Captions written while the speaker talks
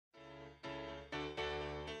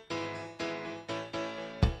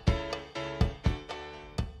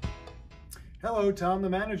Hello, Tom the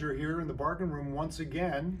manager here in the bargain room once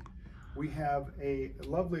again. We have a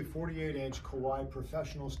lovely 48-inch Kawai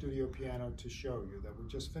professional studio piano to show you that we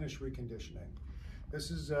just finished reconditioning.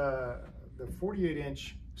 This is the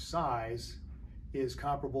 48-inch size is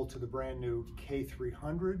comparable to the brand new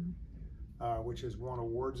K300, which has won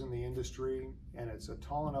awards in the industry, and it's a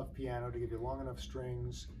tall enough piano to give you long enough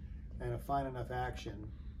strings and a fine enough action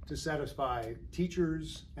to satisfy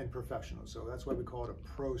teachers and professionals. So that's why we call it a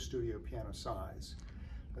pro studio piano size.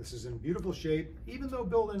 This is in beautiful shape, even though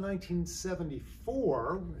built in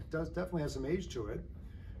 1974, it definitely has some age to it.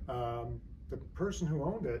 The person who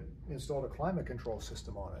owned it installed a climate control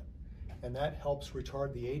system on it, and that helps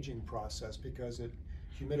retard the aging process because it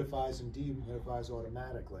humidifies and dehumidifies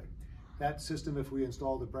automatically. That system, if we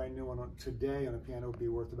installed a brand new one today on a piano, would be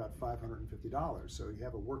worth about $550. So you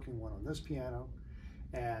have a working one on this piano.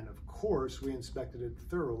 And of course, we inspected it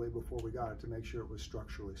thoroughly before we got it to make sure it was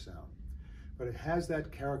structurally sound. But it has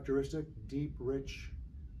that characteristic deep, rich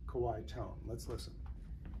Kawai tone. Let's listen.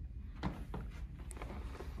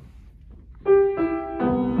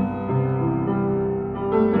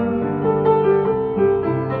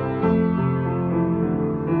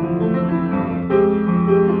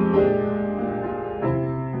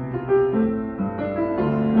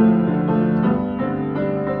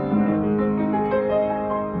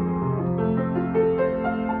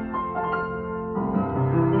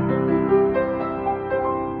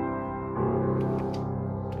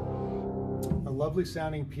 Lovely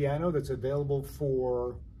sounding piano that's available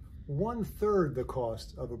for 1/3 the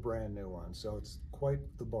cost of a brand new one, so it's quite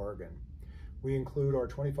the bargain. We include our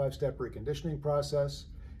 25-step reconditioning process,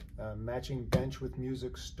 matching bench with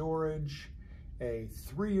music storage, a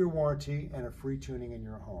 3-year warranty, and a free tuning in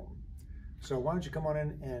your home. So why don't you come on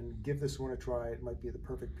in and give this one a try? It might be the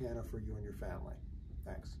perfect piano for you and your family.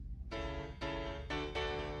 Thanks.